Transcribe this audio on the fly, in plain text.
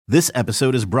This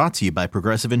episode is brought to you by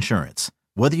Progressive Insurance.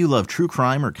 Whether you love true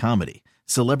crime or comedy,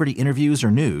 celebrity interviews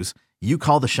or news, you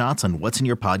call the shots on what's in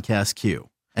your podcast queue.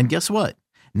 And guess what?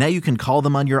 Now you can call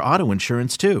them on your auto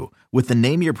insurance too with the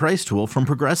Name Your Price tool from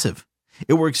Progressive.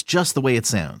 It works just the way it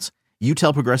sounds. You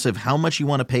tell Progressive how much you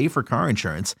want to pay for car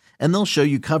insurance, and they'll show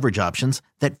you coverage options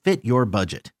that fit your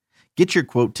budget. Get your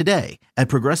quote today at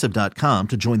Progressive.com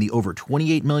to join the over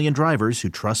 28 million drivers who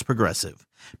trust Progressive.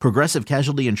 Progressive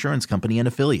Casualty Insurance Company and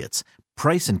Affiliates.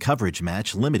 Price and coverage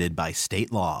match limited by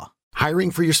state law. Hiring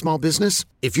for your small business?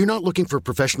 If you're not looking for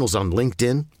professionals on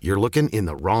LinkedIn, you're looking in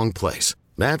the wrong place.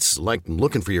 That's like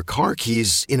looking for your car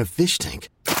keys in a fish tank.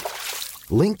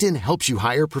 LinkedIn helps you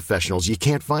hire professionals you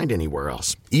can't find anywhere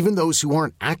else, even those who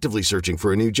aren't actively searching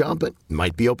for a new job but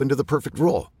might be open to the perfect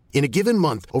role. In a given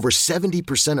month, over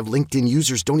 70% of LinkedIn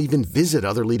users don't even visit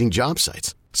other leading job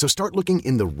sites. So start looking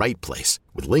in the right place.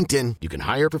 With LinkedIn, you can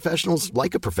hire professionals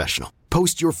like a professional.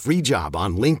 Post your free job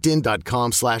on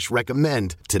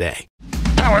linkedin.com/recommend today.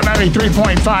 Power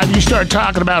 93.5, you start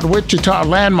talking about Wichita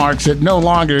landmarks that no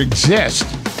longer exist.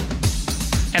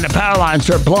 And the power lines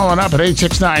start blowing up at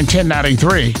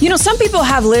 869-1093. You know, some people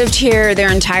have lived here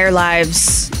their entire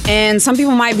lives, and some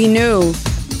people might be new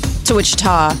to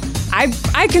Wichita.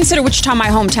 I consider Wichita my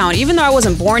hometown. Even though I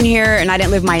wasn't born here and I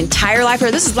didn't live my entire life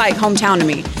here, this is like hometown to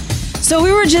me. So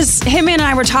Hitman and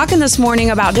I were talking this morning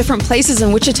about different places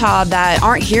in Wichita that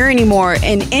aren't here anymore.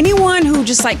 And anyone who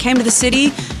just like came to the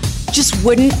city just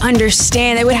wouldn't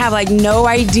understand. They would have like no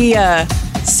idea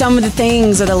some of the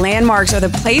things or the landmarks or the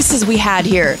places we had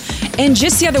here. And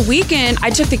just the other weekend,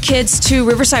 I took the kids to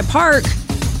Riverside Park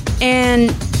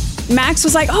and Max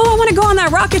was like, "Oh, I want to go on that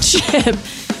rocket ship."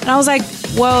 And I was like,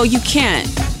 well, you can't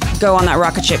go on that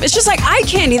rocket ship. It's just like eye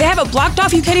candy. They have it blocked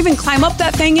off. You can't even climb up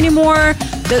that thing anymore.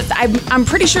 I'm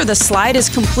pretty sure the slide is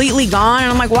completely gone.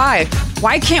 And I'm like, why?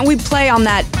 Why can't we play on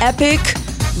that epic,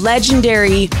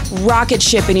 legendary rocket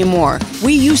ship anymore?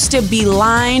 We used to be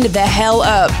lined the hell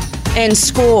up in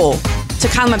school to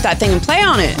climb up that thing and play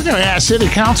on it. We're going to ask City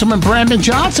Councilman Brandon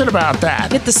Johnson about that.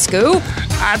 Get the scoop.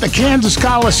 At the Kansas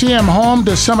Coliseum, home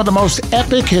to some of the most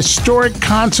epic, historic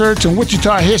concerts in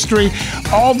Wichita history.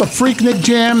 All the Freaknik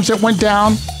jams that went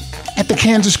down at the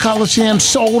Kansas Coliseum,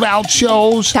 sold out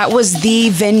shows. That was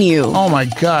the venue. Oh my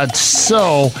God,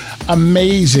 so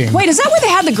amazing. Wait, is that where they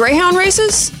had the Greyhound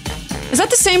races? Is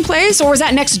that the same place, or was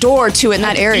that next door to it in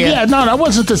that area? Yeah, no, that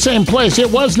wasn't the same place. It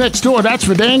was next door. That's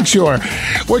for dang sure.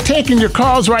 We're taking your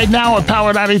calls right now at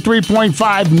Power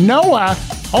 93.5. Noah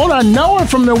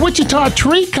from the Wichita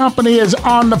Tree Company is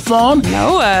on the phone.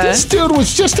 Noah? This dude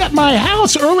was just at my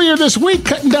house earlier this week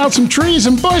cutting down some trees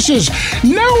and bushes.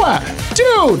 Noah,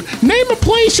 dude, name a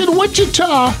place in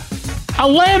Wichita, a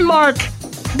landmark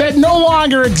that no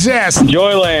longer exists.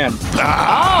 Joyland.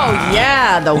 Oh,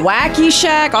 yeah, the Wacky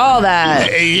Shack, all that.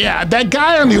 Yeah, that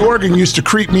guy on the organ used to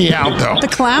creep me out, though. The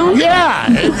clown? Yeah,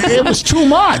 it was too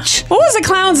much. What was the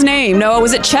clown's name, Noah?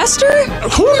 Was it Chester?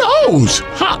 Who knows?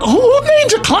 Who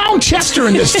names a clown Chester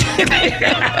in this?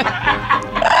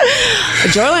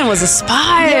 Joyland was a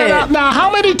spot. Yeah, now, how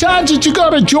many times did you go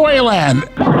to Joyland?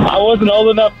 I wasn't old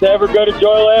enough to ever go to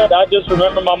Joyland. I just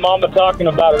remember my mama talking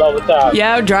about it all the time.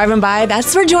 Yeah, driving by.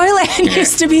 That's where Joyland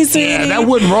used to be, sweetie. Yeah, that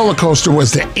wooden roller coaster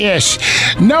was the ish.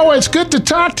 Noah, it's good to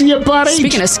talk to you, buddy.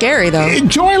 Speaking of scary, though.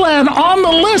 Joyland on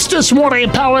the list this morning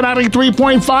at Power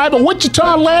 93.5, a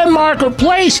Wichita landmark or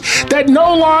place that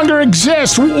no longer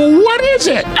exists. What is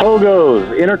it?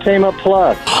 Pogo's Entertainment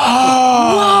Plus.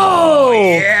 Oh, whoa.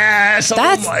 Yes. Oh,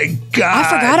 my God. I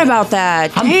forgot about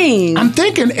that. Dang. I'm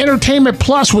thinking Entertainment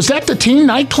Plus. Was that the teen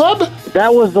nightclub?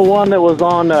 That was the one that was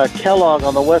on Kellogg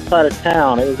on the west side of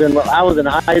town. I was in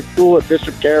high school at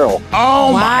Bishop Carroll.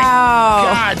 Oh, wow. My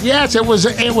God. Yes, it was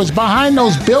behind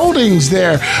those buildings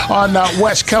there on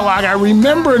West Kellogg. I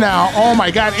remember now. Oh,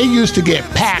 my God. It used to get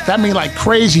packed. I mean, like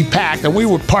crazy packed. And we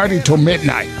would party till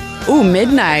midnight. Ooh,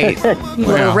 midnight.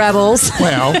 Little rebels.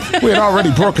 Well, we had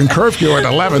already broken curfew at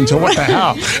 11, so what the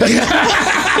hell?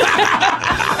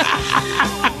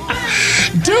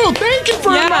 Dude, thank you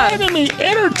for reminding me.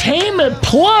 Entertainment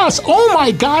Plus. Oh,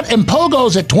 my God. And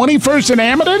Pogo's at 21st and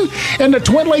Amadon in the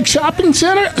Twin Lake Shopping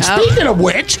Center. Speaking of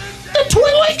which, the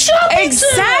Twin Lake Shopping Center.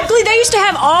 Exactly. They used to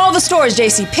have all the stores.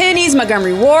 JCPenney's,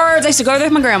 Montgomery Ward's. I used to go there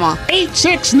with my grandma.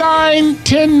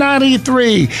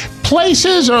 869-1093.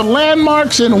 Places or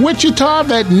landmarks in Wichita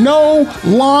that no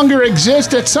longer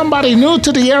exist that somebody new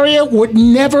to the area would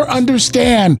never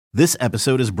understand. This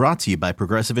episode is brought to you by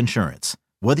Progressive Insurance.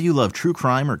 Whether you love true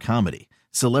crime or comedy,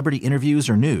 celebrity interviews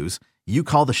or news, you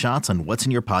call the shots on what's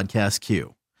in your podcast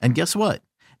queue. And guess what?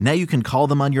 Now you can call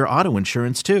them on your auto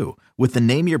insurance too with the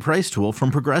Name Your Price tool from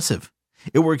Progressive.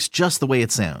 It works just the way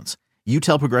it sounds. You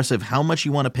tell Progressive how much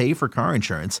you want to pay for car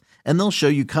insurance, and they'll show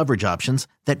you coverage options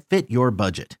that fit your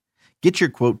budget. Get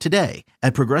your quote today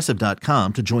at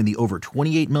Progressive.com to join the over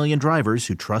 28 million drivers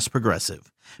who trust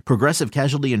Progressive. Progressive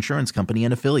Casualty Insurance Company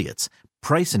and Affiliates.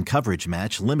 Price and coverage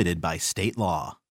match limited by state law.